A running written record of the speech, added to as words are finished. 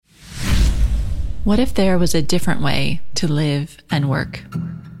What if there was a different way to live and work?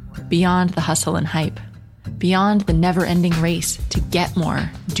 Beyond the hustle and hype, beyond the never-ending race to get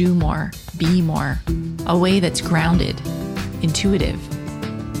more, do more, be more. A way that's grounded, intuitive,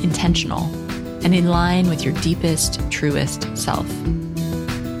 intentional, and in line with your deepest, truest self.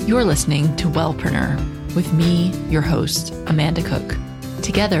 You're listening to Wellpreneur with me, your host, Amanda Cook.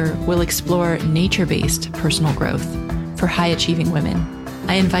 Together, we'll explore nature-based personal growth for high-achieving women.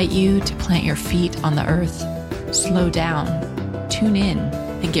 I invite you to plant your feet on the earth, slow down, tune in,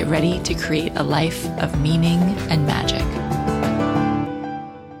 and get ready to create a life of meaning and magic.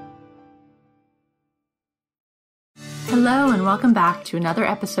 Hello, and welcome back to another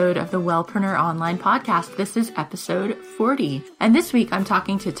episode of the Wellpreneur Online Podcast. This is episode 40. And this week, I'm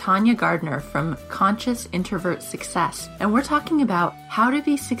talking to Tanya Gardner from Conscious Introvert Success. And we're talking about how to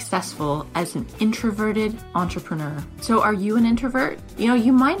be successful as an introverted entrepreneur. So are you an introvert?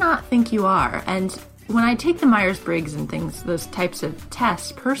 You might not think you are. And when I take the Myers-Briggs and things, those types of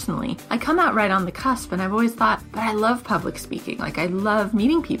tests personally, I come out right on the cusp, and I've always thought, but I love public speaking. Like, I love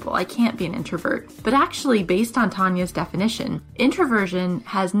meeting people. I can't be an introvert. But actually, based on Tanya's definition, introversion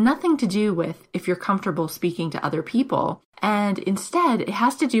has nothing to do with if you're comfortable speaking to other people. And instead, it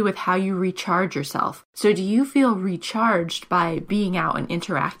has to do with how you recharge yourself. So do you feel recharged by being out and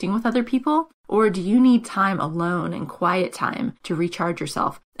interacting with other people? Or do you need time alone and quiet time to recharge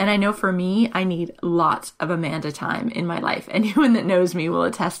yourself? And I know for me, I need lots of Amanda time in my life. Anyone that knows me will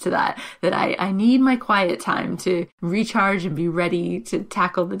attest to that I need my quiet time to recharge and be ready to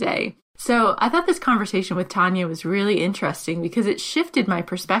tackle the day. So I thought this conversation with Tanya was really interesting because it shifted my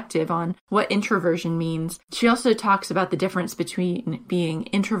perspective on what introversion means. She also talks about the difference between being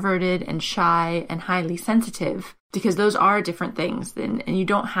introverted and shy and highly sensitive, because those are different things, and you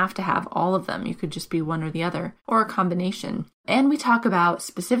don't have to have all of them. You could just be one or the other, or a combination. And we talk about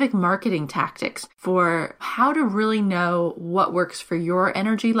specific marketing tactics for how to really know what works for your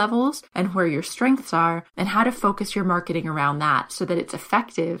energy levels and where your strengths are, and how to focus your marketing around that so that it's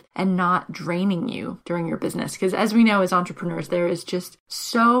effective and not draining you during your business. Because as we know as entrepreneurs, there is just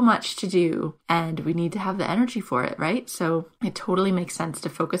so much to do, and we need to have the energy for it, right? So it totally makes sense to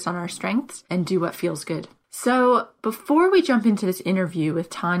focus on our strengths and do what feels good. So before we jump into this interview with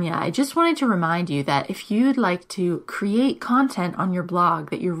Tanya, I just wanted to remind you that if you'd like to create content on your blog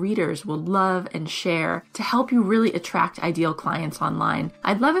that your readers will love and share to help you really attract ideal clients online,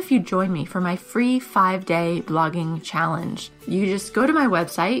 I'd love if you'd join me for my free 5-day blogging challenge. You just go to my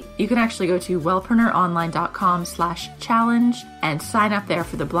website. You can actually go to wellpreneuronline.com/challenge and sign up there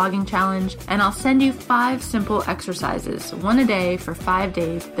for the blogging challenge. And I'll send you 5 simple exercises, one a day for 5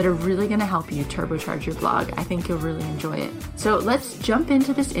 days, that are really going to help you turbocharge your blog. I think you'll really enjoy it. So let's jump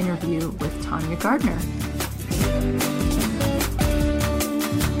into this interview with Tanya Gardner.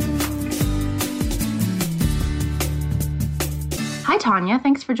 Hi, Tanya.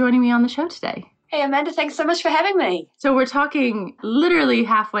 Thanks for joining me on the show today. Hey, Amanda, thanks so much for having me. So we're talking literally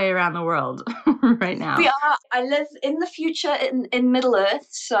halfway around the world right now. We are. I live in the future in Middle Earth,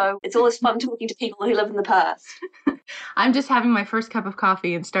 so it's always fun talking to people who live in the past. I'm just having my first cup of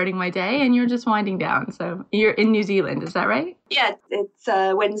coffee and starting my day, and you're just winding down. So you're in New Zealand, is that right? Yeah, it's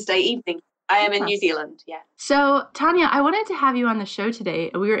Wednesday evening. I am in New Zealand, yeah. So, Tanya, I wanted to have you on the show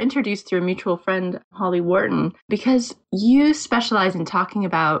today. We were introduced through a mutual friend, Holly Wharton, because you specialize in talking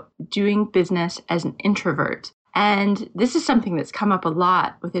about doing business as an introvert. And this is something that's come up a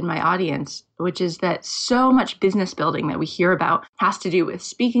lot within my audience, which is that so much business building that we hear about has to do with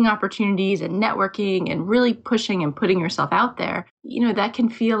speaking opportunities and networking and really pushing and putting yourself out there. That can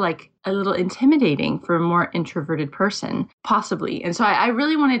feel like a little intimidating for a more introverted person, possibly. And so I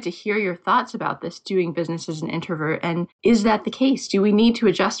really wanted to hear your thoughts about this, doing business as an introvert. And is that the case? Do we need to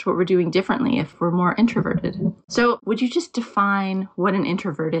adjust what we're doing differently if we're more introverted? So would you just define what an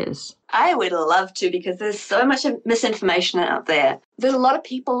introvert is? I would love to, because there's so much misinformation out there. There's a lot of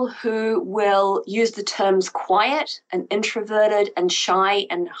people who will use the terms quiet and introverted and shy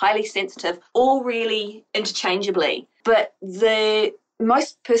and highly sensitive all really interchangeably. But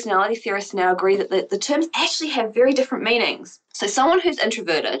most personality theorists now agree that the terms actually have very different meanings. So someone who's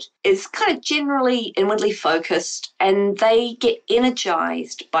introverted is kind of generally inwardly focused, and they get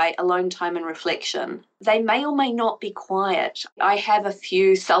energized by alone time and reflection. They may or may not be quiet. I have a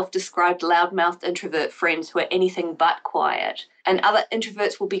few self-described loudmouthed introvert friends who are anything but quiet. And other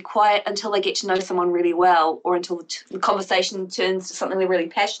introverts will be quiet until they get to know someone really well, or until the conversation turns to something they're really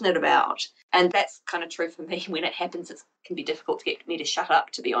passionate about. And that's kind of true for me. When it happens, it can be difficult to get me to shut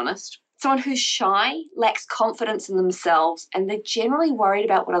up, to be honest. Someone who's shy lacks confidence in themselves, and they're generally worried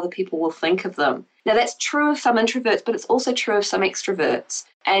about what other people will think of them. Now, that's true of some introverts, but it's also true of some extroverts.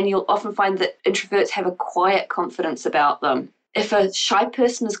 And you'll often find that introverts have a quiet confidence about them. If a shy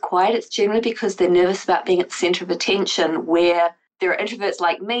person is quiet, it's generally because they're nervous about being at the center of attention, where there are introverts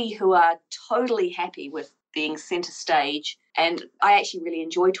like me who are totally happy with being center stage. And I actually really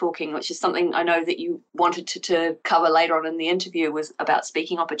enjoy talking, which is something I know that you wanted to cover later on in the interview, was about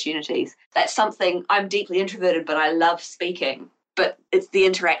speaking opportunities. That's something, I'm deeply introverted, but I love speaking. But it's the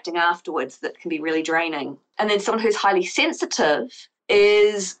interacting afterwards that can be really draining. And then someone who's highly sensitive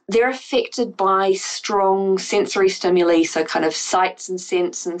they're affected by strong sensory stimuli, so kind of sights and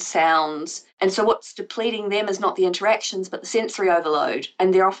scents and sounds. And so what's depleting them is not the interactions, but the sensory overload.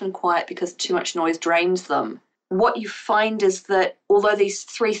 And they're often quiet because too much noise drains them. What you find is that although these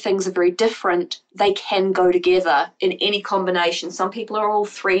three things are very different, they can go together in any combination. Some people are all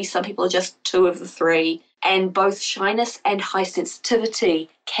three, some people are just two of the three. And both shyness and high sensitivity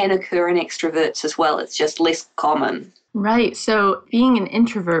can occur in extroverts as well. It's just less common. Right. So being an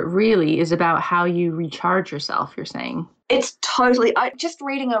introvert really is about how you recharge yourself, you're saying. It's totally. I'm just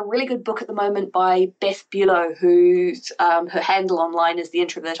reading a really good book at the moment by Beth Buelow, whose her handle online is The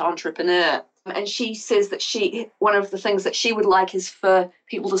Introvert Entrepreneur. And she says that one of the things that she would like is for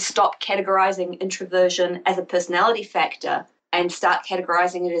people to stop categorizing introversion as a personality factor and start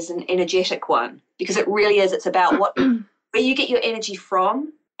categorizing it as an energetic one, because it really is. It's about where you get your energy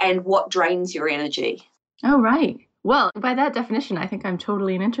from and what drains your energy. Oh, right. Well, by that definition, I think I'm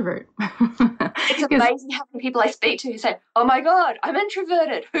totally an introvert. It's amazing how many people I speak to who say, oh my God, I'm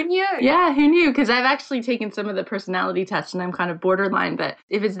introverted. Who knew? Yeah, who knew? Because I've actually taken some of the personality tests and I'm kind of borderline. But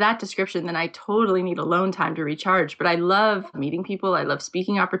if it's that description, then I totally need alone time to recharge. But I love meeting people. I love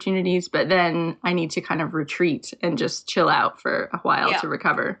speaking opportunities. But then I need to kind of retreat and just chill out for a while to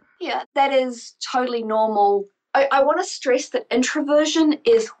recover. Yeah, that is totally normal. I want to stress that introversion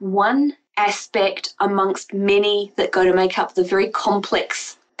is one aspect amongst many that go to make up the very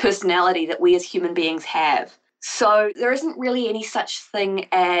complex personality that we as human beings have. So there isn't really any such thing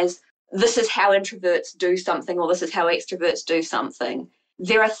as this is how introverts do something or this is how extroverts do something.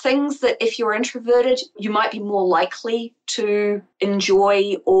 There are things that if you're introverted, you might be more likely to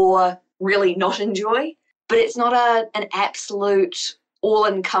enjoy or really not enjoy, but it's not an absolute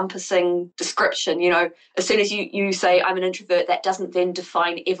all-encompassing description. As soon as you say I'm an introvert, that doesn't then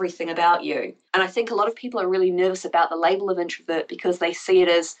define everything about you. And I think a lot of people are really nervous about the label of introvert because they see it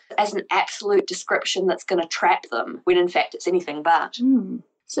as an absolute description that's going to trap them, when in fact it's anything but.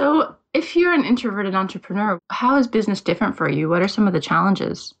 So if you're an introverted entrepreneur, how is business different for you? What are some of the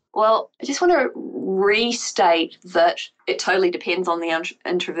challenges? Well, I just want to restate that it totally depends on the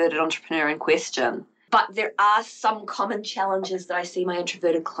introverted entrepreneur in question. But there are some common challenges that I see my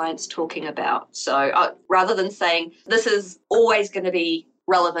introverted clients talking about. So rather than saying this is always going to be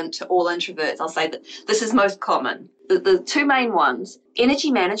relevant to all introverts, I'll say that this is most common. The two main ones, energy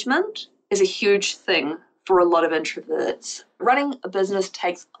management is a huge thing for a lot of introverts. Running a business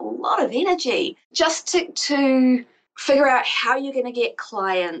takes a lot of energy just to figure out how you're going to get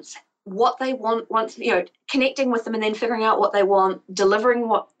clients, what they want, connecting with them and then figuring out what they want, delivering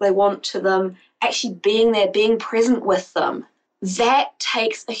what they want to them, actually being there, being present with them. That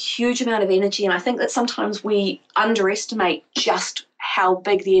takes a huge amount of energy. And I think that sometimes we underestimate just how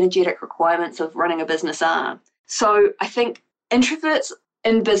big the energetic requirements of running a business are. So I think introverts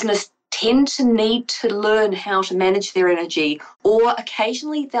in business tend to need to learn how to manage their energy, or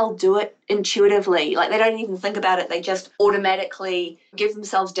occasionally they'll do it intuitively. Like they don't even think about it. They just automatically give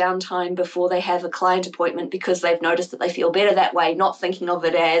themselves downtime before they have a client appointment because they've noticed that they feel better that way, not thinking of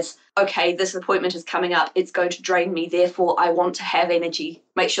it as, okay, this appointment is coming up, it's going to drain me, therefore I want to have energy,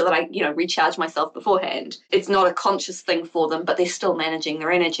 make sure that I, recharge myself beforehand. It's not a conscious thing for them, but they're still managing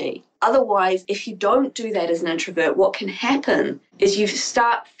their energy. Otherwise, if you don't do that as an introvert, what can happen is you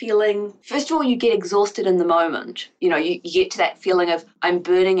start feeling, first of all, you get exhausted in the moment. You get to that feeling of, I'm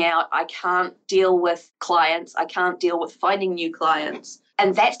burning out, I can't deal with clients, I can't deal with finding new clients.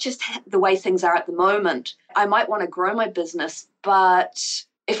 And that's just the way things are at the moment. I might want to grow my business, but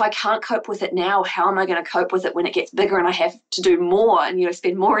if I can't cope with it now, how am I going to cope with it when it gets bigger and I have to do more and,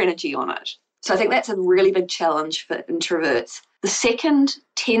 spend more energy on it? So I think that's a really big challenge for introverts. The second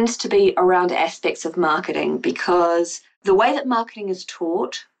tends to be around aspects of marketing, because the way that marketing is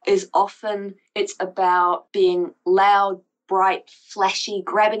taught is often it's about being loud, bright, flashy,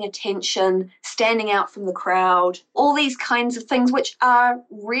 grabbing attention, standing out from the crowd, all these kinds of things which are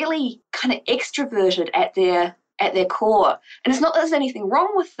really kind of extroverted at their at their core. And it's not that there's anything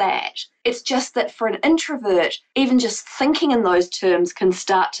wrong with that. It's just that for an introvert, even just thinking in those terms can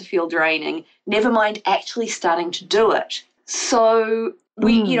start to feel draining, never mind actually starting to do it. So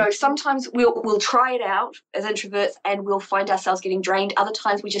sometimes we'll try it out as introverts and we'll find ourselves getting drained. Other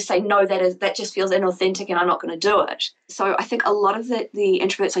times we just say, no, that just feels inauthentic and I'm not going to do it. So I think a lot of the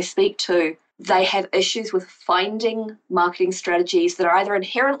introverts I speak to, they have issues with finding marketing strategies that are either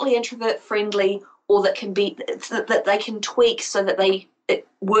inherently introvert friendly or that they can tweak so that it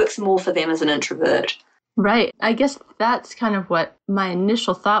works more for them as an introvert. Right. I guess that's kind of what my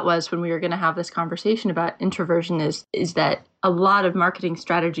initial thought was when we were going to have this conversation about introversion is that a lot of marketing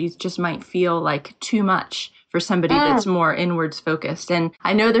strategies just might feel like too much for somebody that's more inwards focused. And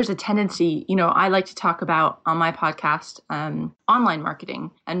I know there's a tendency, I like to talk about on my podcast, online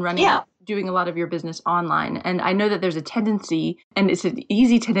marketing and doing a lot of your business online. And I know that there's a tendency, and it's an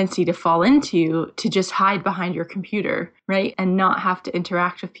easy tendency to fall into, to just hide behind your computer, right? And not have to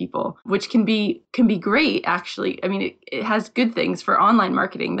interact with people, which can be great, actually. I mean, it has good things for online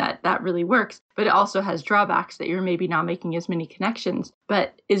marketing that really works, but it also has drawbacks that you're maybe not making as many connections.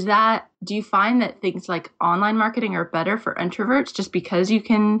 But do you find that things like online marketing are better for introverts just because you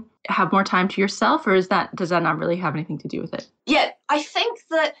can have more time to yourself, or does that not really have anything to do with it? Yeah, I think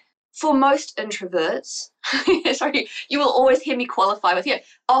that for most introverts, sorry, you will always hear me qualify with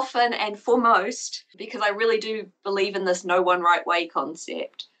often and for most, because I really do believe in this no one right way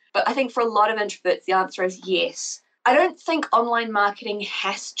concept. But I think for a lot of introverts, the answer is yes. I don't think online marketing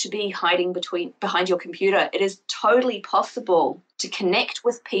has to be hiding behind your computer. It is totally possible to connect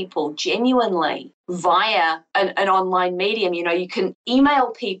with people genuinely via an online medium. You can email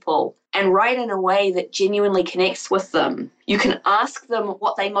people and write in a way that genuinely connects with them. You can ask them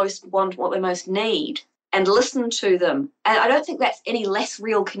what they most want, what they most need, and listen to them. And I don't think that's any less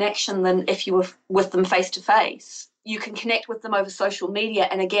real connection than if you were with them face to face. You can connect with them over social media.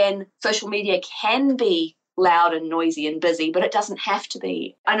 And again, social media can be loud and noisy and busy, but it doesn't have to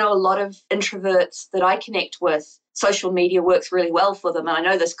be. I know a lot of introverts that I connect with, social media works really well for them. And I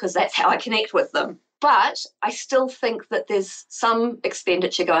know this because that's how I connect with them. But I still think that there's some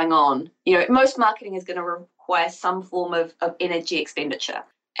expenditure going on. Most marketing is going to require some form of energy expenditure.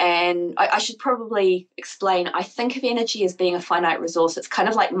 And I should probably explain, I think of energy as being a finite resource. It's kind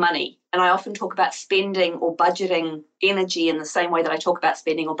of like money. And I often talk about spending or budgeting energy in the same way that I talk about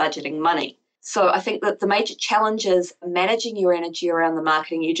spending or budgeting money. So I think that the major challenge is managing your energy around the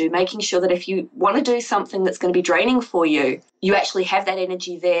marketing you do, making sure that if you want to do something that's going to be draining for you, you actually have that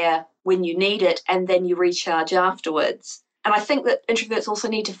energy there when you need it, and then you recharge afterwards. And I think that introverts also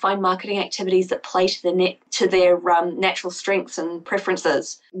need to find marketing activities that play to their natural strengths and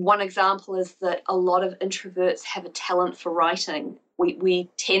preferences. One example is that a lot of introverts have a talent for writing. We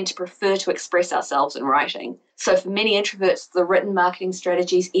tend to prefer to express ourselves in writing. So for many introverts, the written marketing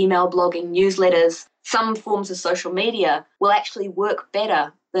strategies, email, blogging, newsletters, some forms of social media will actually work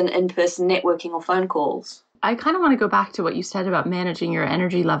better than in-person networking or phone calls. I kind of want to go back to what you said about managing your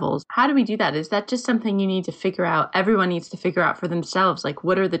energy levels. How do we do that? Is that just something you need to figure out? Everyone needs to figure out for themselves, like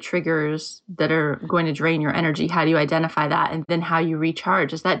what are the triggers that are going to drain your energy? How do you identify that? And then how you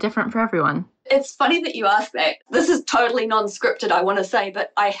recharge? Is that different for everyone? It's funny that you ask that. This is totally non-scripted, I want to say,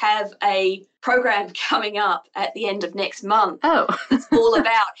 but I have a program coming up at the end of next month. Oh. It's all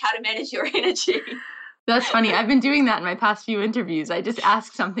about how to manage your energy. That's funny. I've been doing that in my past few interviews. I just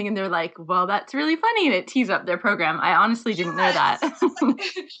ask something and they're like, well, that's really funny. And it tees up their program. I honestly didn't know that.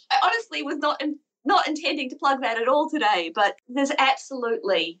 I honestly was not intending to plug that at all today, but there's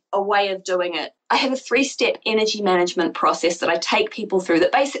absolutely a way of doing it. I have a 3-step energy management process that I take people through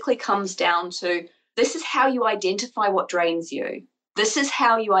that basically comes down to, this is how you identify what drains you. This is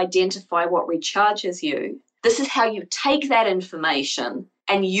how you identify what recharges you. This is how you take that information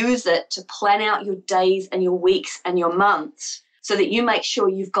and use it to plan out your days and your weeks and your months so that you make sure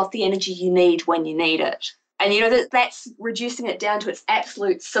you've got the energy you need when you need it. And that's reducing it down to its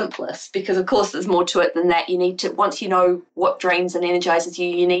absolute simplest, because of course there's more to it than that. You need to, once you know what drains and energizes you,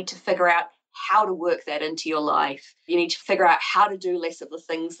 you need to figure out how to work that into your life. You need to figure out how to do less of the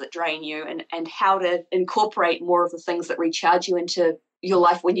things that drain you and how to incorporate more of the things that recharge you into your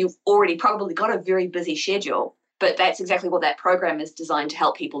life when you've already probably got a very busy schedule. But that's exactly what that program is designed to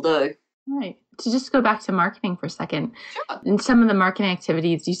help people do. Right. To just go back to marketing for a second. Sure. In some of the marketing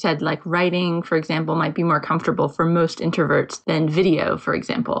activities, you said like writing, for example, might be more comfortable for most introverts than video, for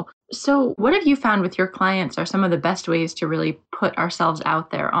example. So what have you found with your clients are some of the best ways to really put ourselves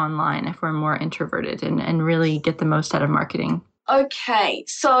out there online if we're more introverted and really get the most out of marketing? Okay,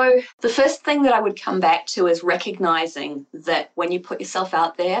 so the first thing that I would come back to is recognizing that when you put yourself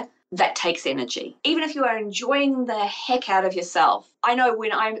out there, that takes energy. Even if you are enjoying the heck out of yourself. I know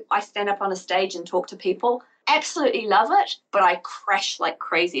when I stand up on a stage and talk to people, absolutely love it, but I crash like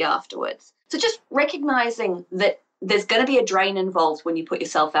crazy afterwards. So just recognizing that there's going to be a drain involved when you put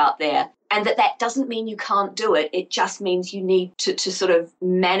yourself out there, and that doesn't mean you can't do it. It just means you need to sort of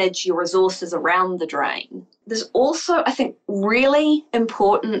manage your resources around the drain. There's also, I think, really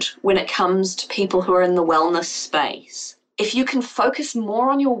important when it comes to people who are in the wellness space. If you can focus more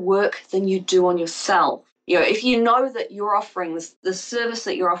on your work than you do on yourself, if you know that you're offering the service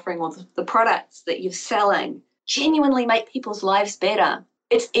that you're offering or the products that you're selling genuinely make people's lives better,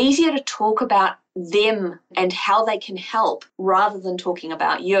 it's easier to talk about them and how they can help rather than talking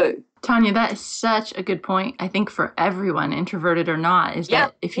about you. Tanya, that is such a good point. I think for everyone, introverted or not, is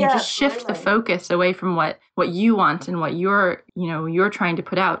that if you just shift the focus away from what you want and what you're trying to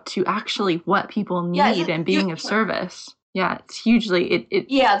put out to actually what people need and being of service. Yeah, it's hugely,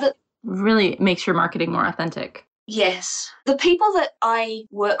 it really makes your marketing more authentic. Yes. The people that I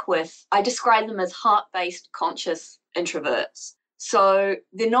work with, I describe them as heart-based conscious introverts. So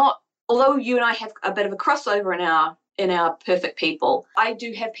they're not, although you and I have a bit of a crossover in our perfect people, I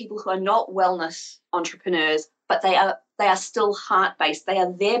do have people who are not wellness entrepreneurs, but they are still heart-based. They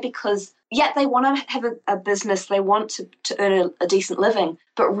are there because, they want to have a business, they want to earn a decent living,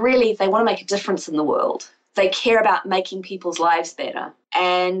 but really they want to make a difference in the world. They care about making people's lives better.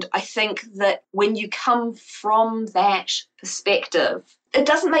 And I think that when you come from that perspective, it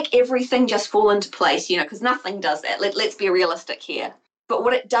doesn't make everything just fall into place, because nothing does that. Let's be realistic here. But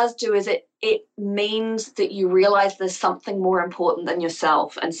what it does do is it means that you realize there's something more important than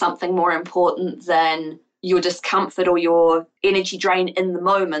yourself and something more important than your discomfort or your energy drain in the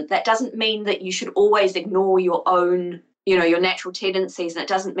moment. That doesn't mean that you should always ignore your own, your natural tendencies, and it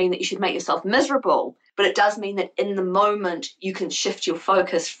doesn't mean that you should make yourself miserable, but it does mean that in the moment you can shift your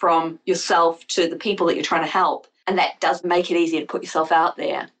focus from yourself to the people that you're trying to help, and that does make it easier to put yourself out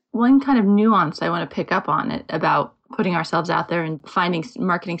there. One kind of nuance I want to pick up on it about putting ourselves out there and finding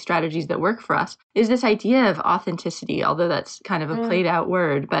marketing strategies that work for us is this idea of authenticity, although that's kind of a played out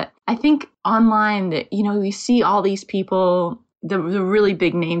word. But I think online that, we see all these people, the really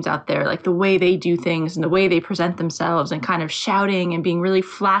big names out there, like the way they do things and the way they present themselves and kind of shouting and being really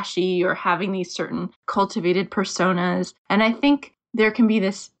flashy or having these certain cultivated personas. And I think there can be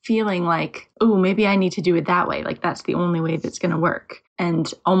this feeling like, oh, maybe I need to do it that way. Like that's the only way that's going to work.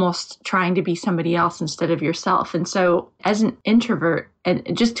 And almost trying to be somebody else instead of yourself. And so as an introvert,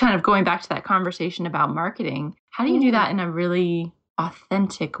 and just kind of going back to that conversation about marketing, how do you do that in a really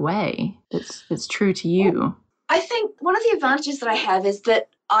authentic way that's true to you? I think one of the advantages that I have is that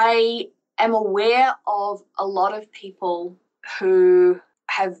I am aware of a lot of people who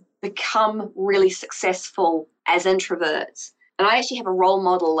have become really successful as introverts. And I actually have a role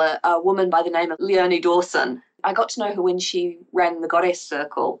model, a woman by the name of Leonie Dawson. I got to know her when she ran the Goddess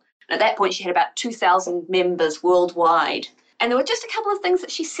Circle. And at that point, she had about 2,000 members worldwide. And there were just a couple of things that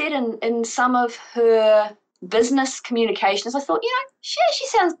she said in some of her business communications. I thought, she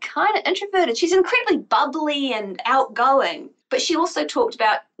sounds kind of introverted. She's incredibly bubbly and outgoing. But she also talked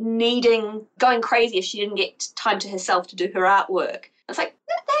about going crazy if she didn't get time to herself to do her artwork. I was like,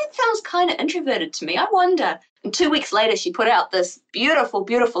 that sounds kind of introverted to me. I wonder. And 2 weeks later, she put out this beautiful,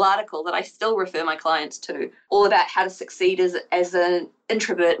 beautiful article that I still refer my clients to, all about how to succeed as an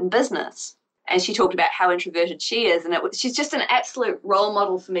introvert in business. And she talked about how introverted she is. And she's just an absolute role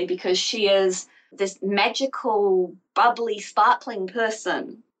model for me because she is this magical, bubbly, sparkling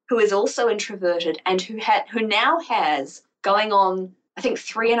person who is also introverted and who now has going on, I think,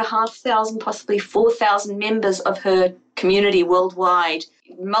 3,500, possibly 4,000 members of her community worldwide,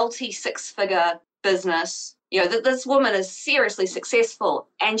 multi-six-figure business. This woman is seriously successful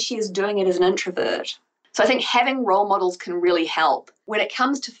and she is doing it as an introvert. So I think having role models can really help. When it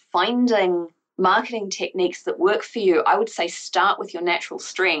comes to finding marketing techniques that work for you, I would say start with your natural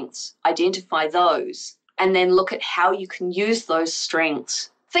strengths, identify those, and then look at how you can use those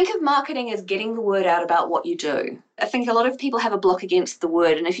strengths. Think of marketing as getting the word out about what you do. I think a lot of people have a block against the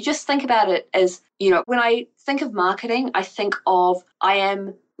word. And if you just think about it as, when I think of marketing, I think of I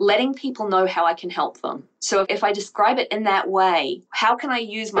am letting people know how I can help them. So if I describe it in that way, how can I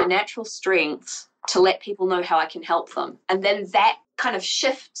use my natural strengths to let people know how I can help them? And then that kind of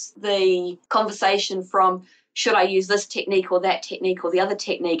shifts the conversation from should I use this technique or that technique or the other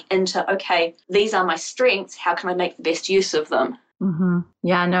technique into, okay, these are my strengths. How can I make the best use of them? Mm-hmm.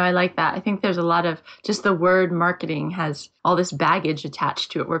 Yeah, no, I like that. I think there's a lot of just the word marketing has all this baggage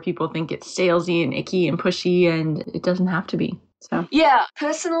attached to it where people think it's salesy and icky and pushy, and it doesn't have to be. So yeah,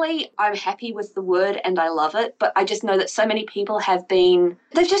 personally, I'm happy with the word and I love it, but I just know that so many people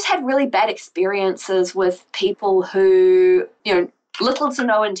they've just had really bad experiences with people who, little to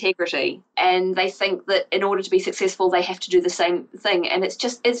no integrity, and they think that in order to be successful they have to do the same thing, and it's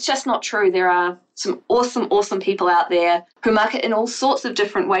just not true. There are some awesome people out there who market in all sorts of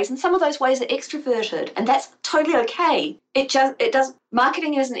different ways, and some of those ways are extroverted, and that's totally okay.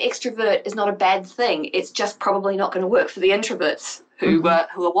 Marketing as an extrovert is not a bad thing. It's just probably not going to work for the introverts who are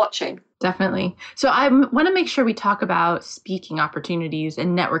watching. Definitely. So I want to make sure we talk about speaking opportunities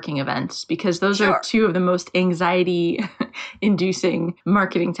and networking events, because those are two of the most anxiety-inducing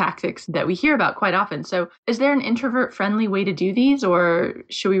marketing tactics that we hear about quite often. So is there an introvert-friendly way to do these, or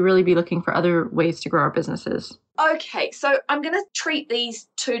should we really be looking for other ways to grow our businesses? Okay, so I'm going to treat these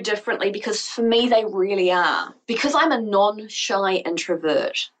two differently because for me they really are. Because I'm a non-shy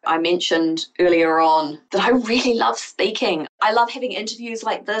introvert, I mentioned earlier on that I really love speaking. I love having interviews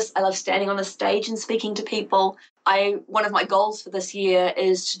like this. I love standing on a stage and speaking to people. One of my goals for this year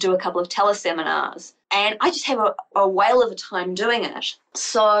is to do a couple of teleseminars, and I just have a whale of a time doing it.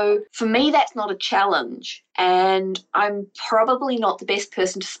 So for me, that's not a challenge, and I'm probably not the best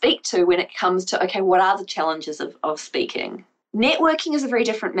person to speak to when it comes to, okay, what are the challenges of speaking? Networking is a very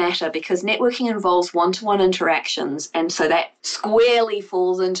different matter because networking involves one-to-one interactions, and so that squarely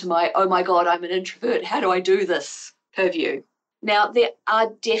falls into my, oh my God, I'm an introvert, how do I do this purview. Now, there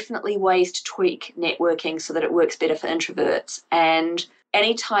are definitely ways to tweak networking so that it works better for introverts. And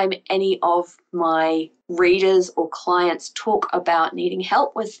anytime any of my readers or clients talk about needing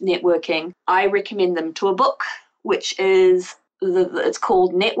help with networking, I recommend them to a book, which is, it's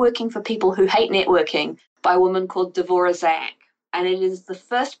called Networking for People Who Hate Networking by a woman called Devorah Zak. And it is the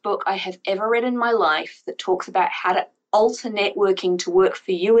first book I have ever read in my life that talks about how to alter networking to work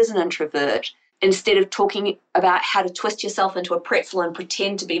for you as an introvert, instead of talking about how to twist yourself into a pretzel and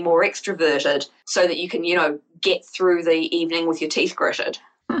pretend to be more extroverted so that you can, get through the evening with your teeth gritted.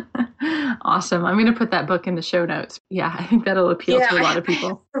 Awesome. I'm going to put that book in the show notes. Yeah, I think that'll appeal to a lot of people. I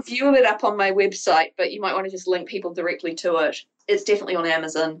have a review of it up on my website, but you might want to just link people directly to it. It's definitely on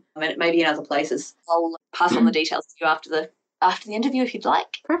Amazon. I mean, it may be in other places. I'll pass on the details to you after the interview if you'd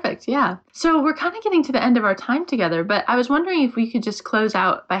like. Perfect. Yeah. So we're kind of getting to the end of our time together, but I was wondering if we could just close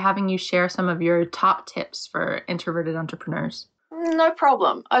out by having you share some of your top tips for introverted entrepreneurs. No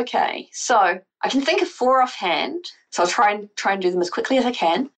problem. Okay. So I can think of 4 offhand. So I'll try and do them as quickly as I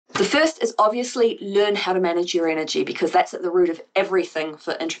can. The first is obviously learn how to manage your energy, because that's at the root of everything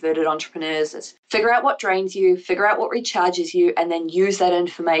for introverted entrepreneurs. Is figure out what drains you, figure out what recharges you, and then use that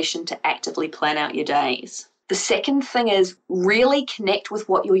information to actively plan out your days. The second thing is really connect with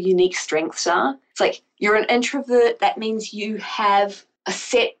what your unique strengths are. It's like you're an introvert. That means you have a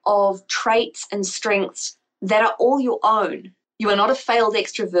set of traits and strengths that are all your own. You are not a failed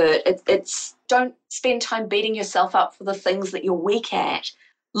extrovert. It's don't spend time beating yourself up for the things that you're weak at.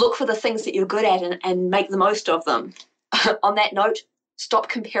 Look for the things that you're good at and make the most of them. On that note, stop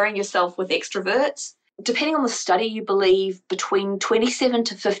comparing yourself with extroverts. Depending on the study, you believe between 27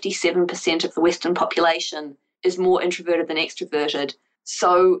 to 57% of the Western population is more introverted than extroverted.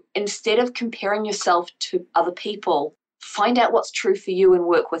 So instead of comparing yourself to other people, find out what's true for you and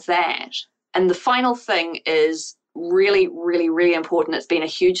work with that. And the final thing is really, really, really important. It's been a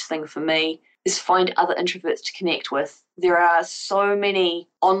huge thing for me, is find other introverts to connect with. There are so many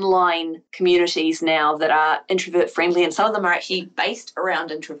online communities now that are introvert friendly, and some of them are actually based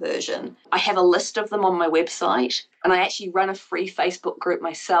around introversion. I have a list of them on my website, and I actually run a free Facebook group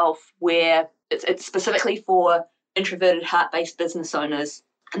myself where it's specifically for introverted heart-based business owners,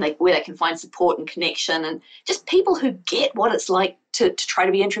 and where they can find support and connection and just people who get what it's like to try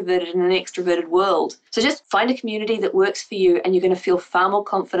to be introverted in an extroverted world. So just find a community that works for you, and you're going to feel far more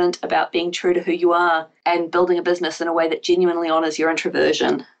confident about being true to who you are and building a business in a way that genuinely honors your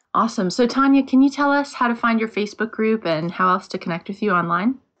introversion. Awesome. So Tanya, can you tell us how to find your Facebook group and how else to connect with you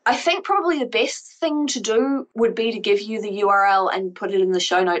online? I think probably the best thing to do would be to give you the URL and put it in the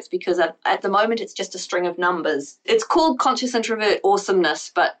show notes, because at the moment it's just a string of numbers. It's called Conscious Introvert Awesomeness,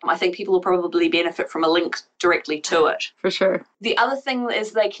 but I think people will probably benefit from a link directly to it. For sure. The other thing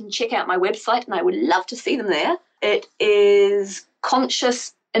is they can check out my website, and I would love to see them there. It is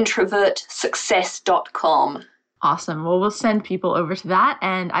consciousintrovertsuccess.com. Awesome. Well, we'll send people over to that.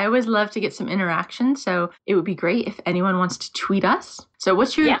 And I always love to get some interaction. So it would be great if anyone wants to tweet us. So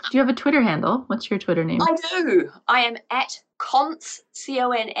do you have a Twitter handle? What's your Twitter name? I do. I am at Cons,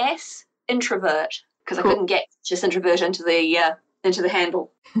 C-O-N-S, introvert, because I couldn't get just introvert into the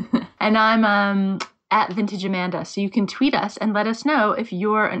handle. And I'm at Vintage Amanda, so you can tweet us and let us know if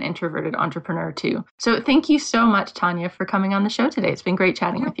you're an introverted entrepreneur too. So thank you so much, Tanya, for coming on the show today. It's been great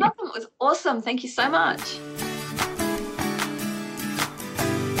chatting with you. You're welcome. It was awesome. Thank you so much.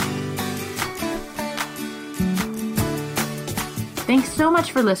 Thanks so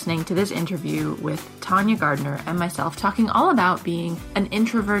much for listening to this interview with Tanya Gardner and myself talking all about being an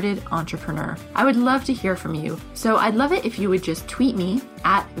introverted entrepreneur. I would love to hear from you. So I'd love it if you would just tweet me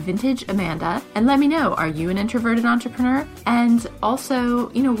at Vintage Amanda and let me know, are you an introverted entrepreneur? And also,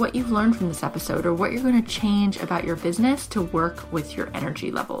 what you've learned from this episode or what you're going to change about your business to work with your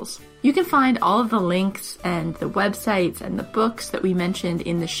energy levels. You can find all of the links and the websites and the books that we mentioned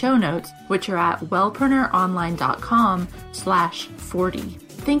in the show notes, which are at wellpreneuronline.com/40.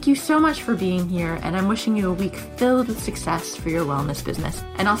 Thank you so much for being here, and I'm wishing you a week filled with success for your wellness business.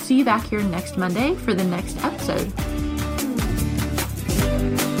 And I'll see you back here next Monday for the next episode.